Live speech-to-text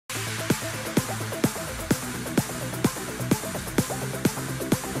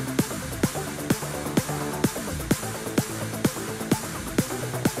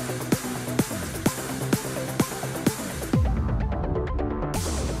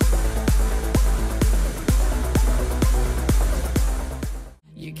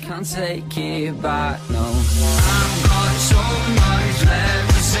can't take it back, no. I've got so much left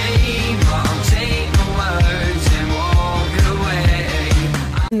to say, but I'll take the words and walk away.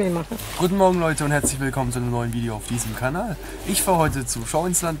 Guten Morgen Leute und herzlich willkommen zu einem neuen Video auf diesem Kanal. Ich fahre heute zu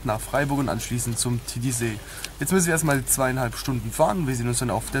Schauinsland, nach Freiburg und anschließend zum Titisee. Jetzt müssen wir erstmal 2,5 Stunden fahren. Wir sehen uns dann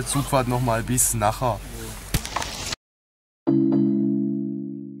auf der Zugfahrt nochmal bis nachher.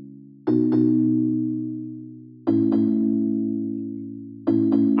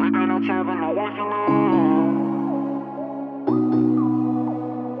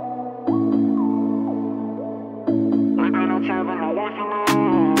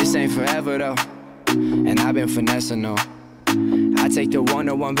 This ain't forever though, and I've been finessing though. I take the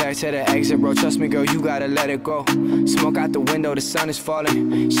 101 back to the exit, bro. Trust me, girl, you gotta let it go. Smoke out the window, the sun is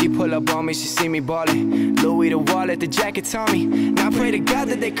falling. She pull up on me, she see me ballin'. Louis the wallet, the jacket's on me. Now I pray to God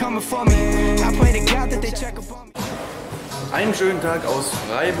that they coming for me. I pray to God that they check up on me. Einen schönen Tag aus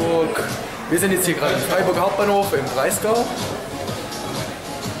Freiburg. Wir sind jetzt hier gerade im Freiburg Hauptbahnhof im Breisgau.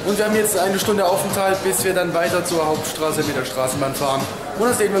 Und wir haben jetzt eine Stunde Aufenthalt, bis wir dann weiter zur Hauptstraße mit der Straßenbahn fahren. Und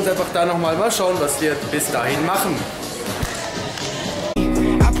dann sehen wir uns einfach da nochmal. Mal schauen, was wir bis dahin machen.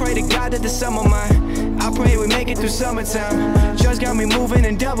 I pray to God that the summer mine. I pray we make it through summertime. Just got me moving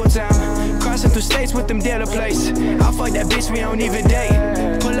in double time. Crossing through states with them dealer plates. I fuck that bitch, we don't even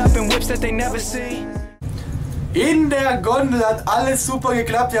date. Pull up in whips that they never see. In der Gondel hat alles super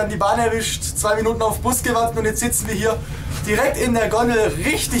geklappt. Wir haben die Bahn erwischt, 2 Minuten auf Bus gewartet und jetzt sitzen wir hier direkt in der Gondel.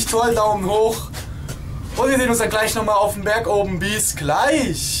 Richtig toll, Daumen hoch. Und wir sehen uns dann gleich nochmal auf dem Berg oben. Bis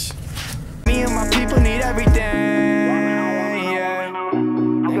gleich! Me and my people need everything. Yeah.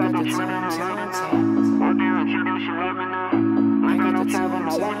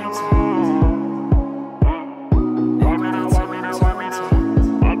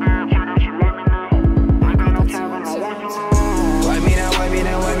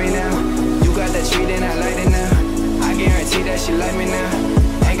 Wipe me now. You got that treat and I like it now. I guarantee that she like me now.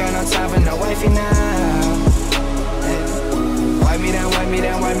 Ain't got no time for no wifey now.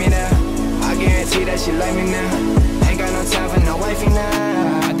 Wipe me down. I guarantee that she like me now. Ain't got no time for no wifey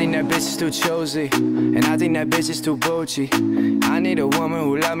now. I think that bitch is too choosy, and I think that bitch is too bougie. I need a woman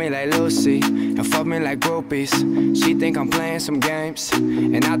who love me like Lucy and fuck me like groupies. She think I'm playing some games,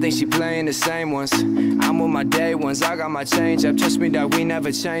 and I think she playing the same ones. I'm with my day ones, I got my change up. Trust me that we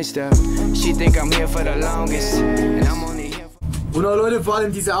never changed up. She think I'm here for the longest, and I'm only here for... Und auch Leute, vor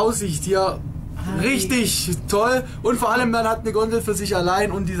allem diese Aussicht hier, richtig toll. Und vor allem, man hat eine Gondel für sich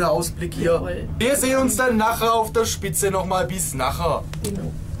allein und dieser Ausblick hier. Wir sehen uns dann nachher auf der Spitze nochmal. Bis nachher.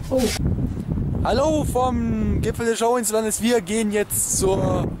 Genau. Oh. Hallo vom Gipfel des Schauinslandes. Wir gehen jetzt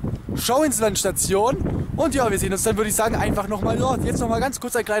zur Schauinsland-Station. Und ja, wir sehen uns dann, würde ich sagen, einfach nochmal dort. Jetzt nochmal ganz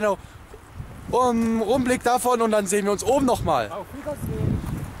kurz ein kleiner Rumblick davon und dann sehen wir uns oben nochmal. Auf Wiedersehen.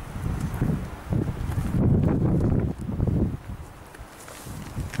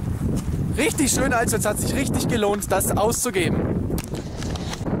 Richtig schön, also es hat sich richtig gelohnt, das auszugeben.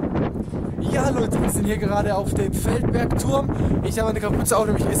 Ja Leute, wir sind hier gerade auf dem Feldbergturm. Ich habe eine Kapuze auf,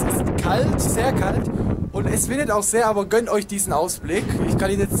 nämlich es ist kalt, sehr kalt. Und es windet auch sehr, aber gönnt euch diesen Ausblick. Ich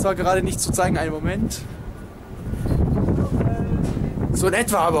kann Ihnen jetzt zwar gerade nicht so zeigen, einen Moment. So in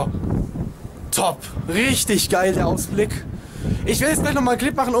etwa, aber top, richtig geil der Ausblick. Ich werde jetzt gleich nochmal einen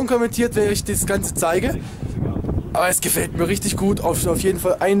Clip machen, unkommentiert, wenn ich das Ganze zeige. Aber es gefällt mir richtig gut. Auf jeden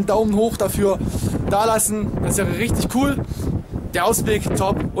Fall einen Daumen hoch dafür da lassen. Das wäre richtig cool. Der Ausblick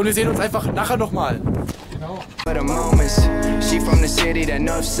top. Und wir sehen uns einfach nachher nochmal. Genau. She from the city, that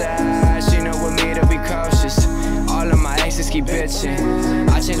north side. She know with me to be cautious. All of my exes keep bitching.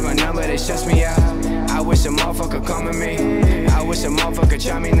 I changed my number, they stress me out. I wish a motherfucker come with me. I wish a motherfucker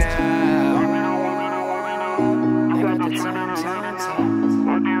try me now. I got the time.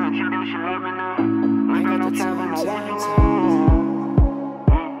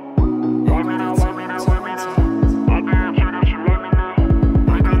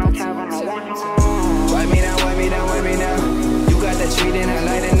 Wipe me now. You got that treat and I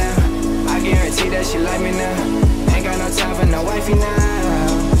like it now. I guarantee that she like me now. Ain't got no time for no wifey now.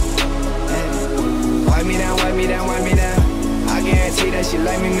 Wipe me down. I guarantee that she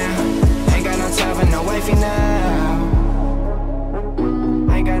like me now. Ain't got no time for no wifey now.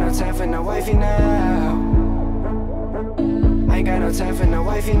 Ain't got no time for no wifey now. Ain't got no time for no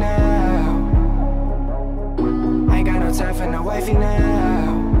wifey now. Ain't got no time for no wifey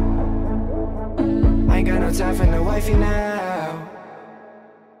now. Ain't got no time for no wifey now.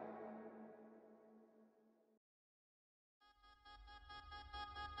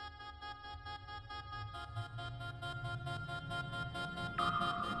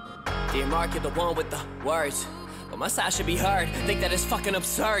 Dear Mark, you're the one with the words. My side should be heard. Think that it's fucking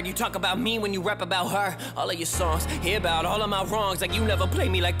absurd. You talk about me when you rap about her. All of your songs, hear about all of my wrongs. Like you never played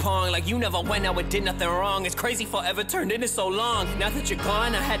me like Pong. Like you never went out and did nothing wrong. It's crazy forever turned into so long. Now that you're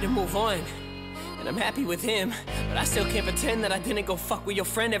gone, I had to move on. And I'm happy with him, but I still can't pretend that I didn't go fuck with your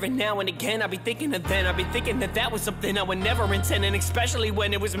friend. Every now and again I be thinking of then, I be thinking that that was something I would never intend. And especially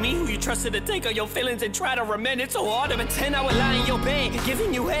when it was me who you trusted to take all your feelings and try to amend. It's so hard to pretend I would lie in your bed,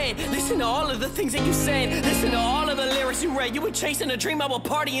 giving you head. Listen to all of the things that you said, listen to all of the lyrics you read. You were chasing a dream, I would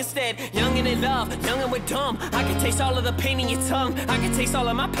party instead. Young and in love, young and with dumb. I could taste all of the pain in your tongue, I could taste all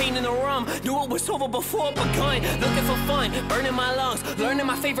of my pain in the rum. Knew it was over before it begun, looking for fun, burning my lungs. Learning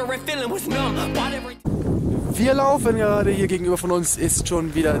my favorite feeling was numb. Wir laufen gerade, hier gegenüber von uns ist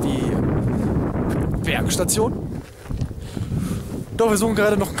schon wieder die Bergstation. Doch, wir suchen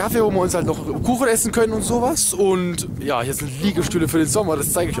gerade noch einen Kaffee, wo wir uns halt noch Kuchen essen können und sowas. Und ja, hier sind Liegestühle für den Sommer,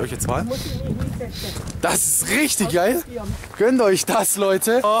 das zeige ich euch jetzt mal. Das ist richtig geil. Gönnt euch das,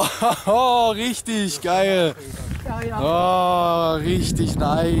 Leute. Oh, richtig geil. Oh, richtig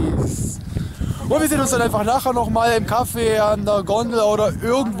nice. Und wir sehen uns dann einfach nachher nochmal im Café, an der Gondel oder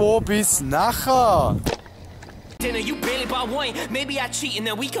irgendwo. Bis nachher. Dinner, you barely bought one. Maybe I cheat and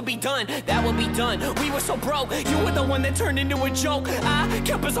then we could be done. That would be done. We were so broke. You were the one that turned into a joke. I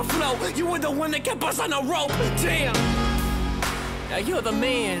kept us afloat. You were the one that kept us on a rope. Damn. Now you're the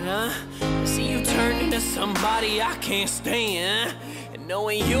man, huh? See you turned into somebody I can't stand. And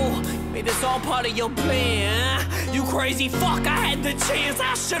knowing you made this all part of your plan. You crazy fuck, I had the chance,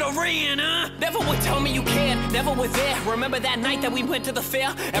 I should've ran, huh? Never would tell me you cared, never were there. Remember that night that we went to the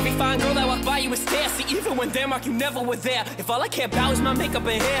fair? Every fine girl that walked by you was there. See, even when they're marked, you never were there. If all I care about was my makeup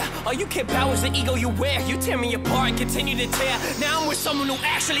and hair, all you care about was the ego you wear. You tear me apart and continue to tear. Now I'm with someone who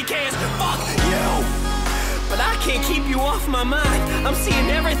actually cares. Fuck you! But I can't keep you off my mind. I'm seeing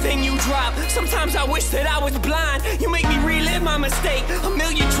everything you drop. Sometimes I wish that I was blind. You make me relive my mistake a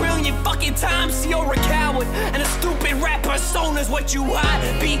million trillion fucking times. You're a coward, and a stupid rap persona's what you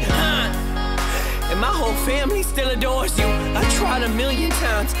hide behind. And my whole family still adores you. I tried a million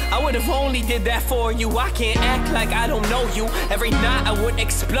times, I would have only did that for you. I can't act like I don't know you. Every night I would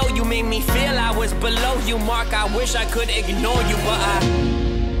explode. You made me feel I was below you, Mark. I wish I could ignore you, but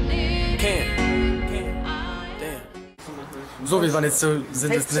I can't. So, wir waren jetzt,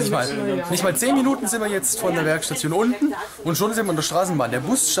 sind jetzt nicht mal 10 Minuten sind wir jetzt von der Bergstation unten und schon sind wir in der Straßenbahn. Der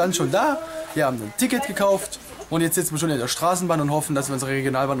Bus stand schon da, wir haben ein Ticket gekauft und jetzt sitzen wir schon in der Straßenbahn und hoffen, dass wir unsere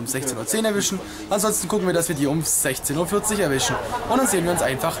Regionalbahn um 16:10 Uhr erwischen. Ansonsten gucken wir, dass wir die um 16:40 Uhr erwischen und dann sehen wir uns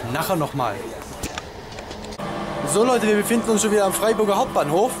einfach nachher nochmal. So Leute, wir befinden uns schon wieder am Freiburger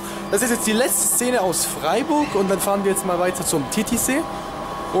Hauptbahnhof. Das ist jetzt die letzte Szene aus Freiburg und dann fahren wir jetzt mal weiter zum Titisee.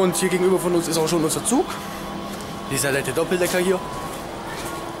 Und hier gegenüber von uns ist auch schon unser Zug. Dieser nette Doppeldecker hier.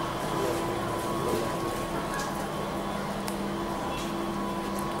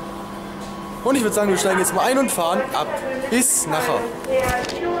 Und ich würde sagen, wir steigen jetzt mal ein und fahren ab. Bis nachher.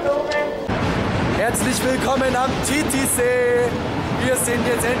 Herzlich willkommen am Titisee. Wir sind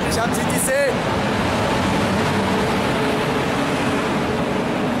jetzt endlich am Titisee.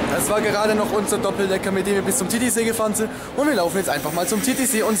 Das war gerade noch unser Doppeldecker, mit dem wir bis zum Titisee gefahren sind. Und wir laufen jetzt einfach mal zum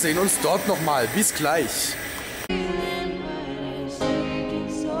Titisee und sehen uns dort nochmal. Bis gleich.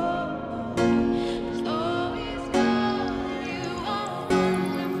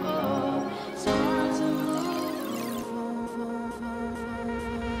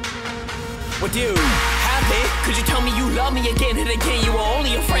 What dude? Happy? Could you tell me you love me again and again? You were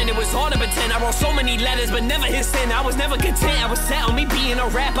only a friend, it was hard to pretend. I wrote so many letters, but never hit send. I was never content, I was set on me being a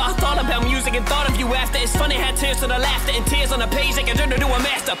rapper. I thought about music and thought of you after. It's funny, had tears to the laughter and tears on the page that can turn into a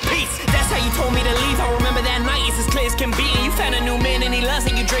masterpiece. That's how you told me to leave. I remember that night, it's as clear as can be. And you found a new man and he loves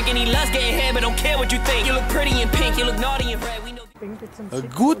it. You drink and he loves getting head, but don't care what you think. You look pretty in pink, you look naughty in red. We know.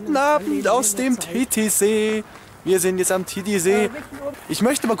 Guten Abend aus dem Titisee. Wir sind jetzt am Titisee. Ich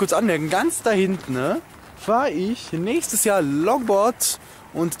möchte mal kurz anmerken, ganz da hinten fahre ich nächstes Jahr Longboard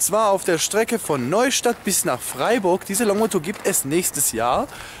und zwar auf der Strecke von Neustadt bis nach Freiburg. Diese Longboard-Tour gibt es nächstes Jahr.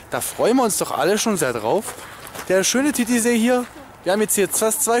 Da freuen wir uns doch alle schon sehr drauf. Der schöne Titisee hier. Wir haben jetzt hier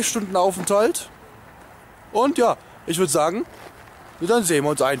fast 2 Stunden Aufenthalt. Und ja, ich würde sagen, dann sehen wir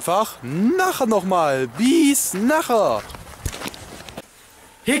uns einfach nachher nochmal. Bis nachher.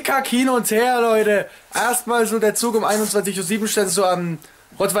 Hickhack hin und her, Leute. Erstmal so der Zug um 21:07 Uhr stand so am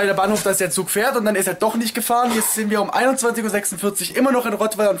Rottweiler Bahnhof, dass der Zug fährt und dann ist er doch nicht gefahren. Jetzt sind wir um 21:46 Uhr immer noch in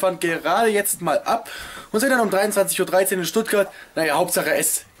Rottweil und fahren gerade jetzt mal ab und sind dann um 23:13 Uhr in Stuttgart. Naja, Hauptsache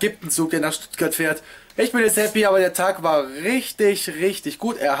es gibt einen Zug, der nach Stuttgart fährt. Ich bin jetzt happy, aber der Tag war richtig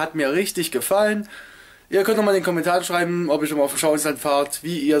gut. Er hat mir richtig gefallen. Ihr könnt noch mal in den Kommentaren schreiben, ob ihr schon mal auf dem Schauinsland fahrt,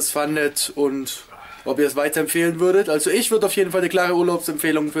 wie ihr es fandet und ob ihr es weiterempfehlen würdet. Also ich würde auf jeden Fall eine klare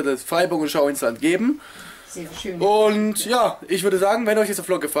Urlaubsempfehlung für das Freiburg und Schauinsland geben. Sehr schön. Und ja, ich würde sagen, wenn euch dieser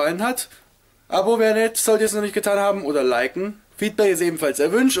Vlog gefallen hat, Abo wäre nett, solltet ihr es noch nicht getan haben, oder liken. Feedback ist ebenfalls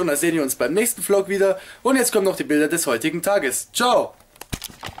erwünscht und dann sehen wir uns beim nächsten Vlog wieder. Und jetzt kommen noch die Bilder des heutigen Tages. Ciao!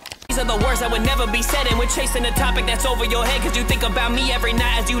 These are the words that would never be said, and we're chasing a topic that's over your head, cause you think about me every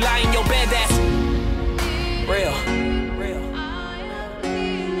night as you lie in your bed. That's real.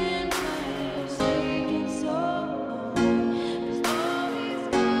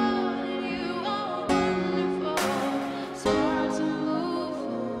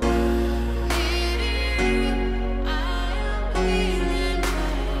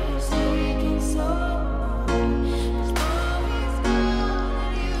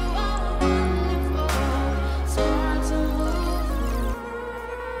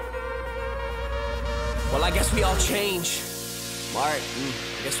 Well, I guess we all change. Mark,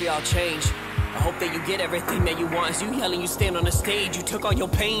 I guess we all change. I hope that you get everything that you want. As you yelling, you stand on the stage. You took all your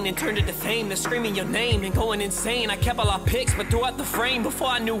pain and turned it to fame. They're screaming your name and going insane. I kept all our pics, but throughout the frame, before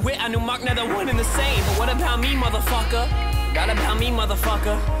I knew it, I knew Mark, neither one in the same. But what about me, motherfucker? Not about me,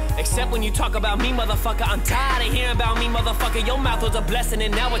 motherfucker. Except when you talk about me, motherfucker. I'm tired of hearing about me, motherfucker. Your mouth was a blessing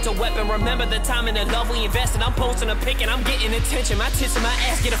and now it's a weapon. Remember the time and the love we invested. I'm posting a pic and I'm getting attention. My tits and my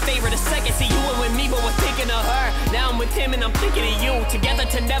ass get a favor a second. See, you were with me, but we're thinking of her. Now I'm with him and I'm thinking of you. Together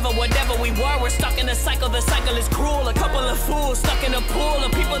to never, whatever we were. We're stuck in a cycle, the cycle is cruel. A couple of fools stuck in a pool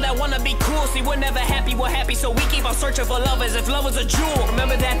of people that wanna be cool. See, we're never happy, we're happy, so we keep on searching for love as if love was a jewel.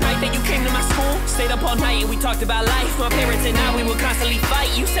 Remember that night that you came to my school? Stayed up all night and we talked about life. My parents and I, we would constantly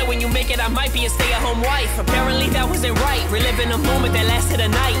fight. You said when you make it, I might be a stay-at-home wife. Apparently that wasn't right. Reliving a moment that lasted a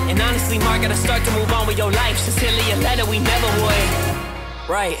night. And honestly, Mark, gotta start to move on with your life. Sincerely, a letter we never would.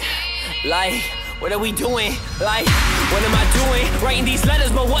 Right, like, what are we doing? Like, what am I doing? Writing these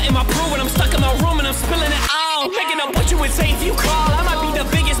letters, but what am I proving? I'm stuck in my room and I'm spilling it all. Making up what you would say if you call. I might be the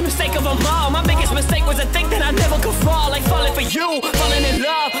biggest mistake of them all. My biggest mistake was to think that I never could fall. Like falling for you, falling in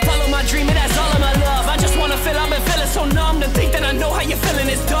love. Follow my dream and that's all of my love. I just wanna feel, I've been feeling so numb. To think that I know how you're feeling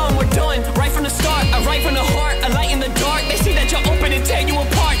is dumb. We're done, right from the start. I write from the heart, a light in the dark. They see that you're open and tear you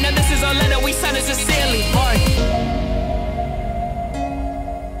apart. Now this is our letter, we sign it sincerely. Mark.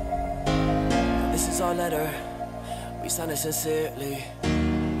 This is our letter, we sign it sincerely.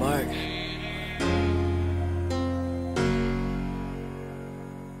 Mark.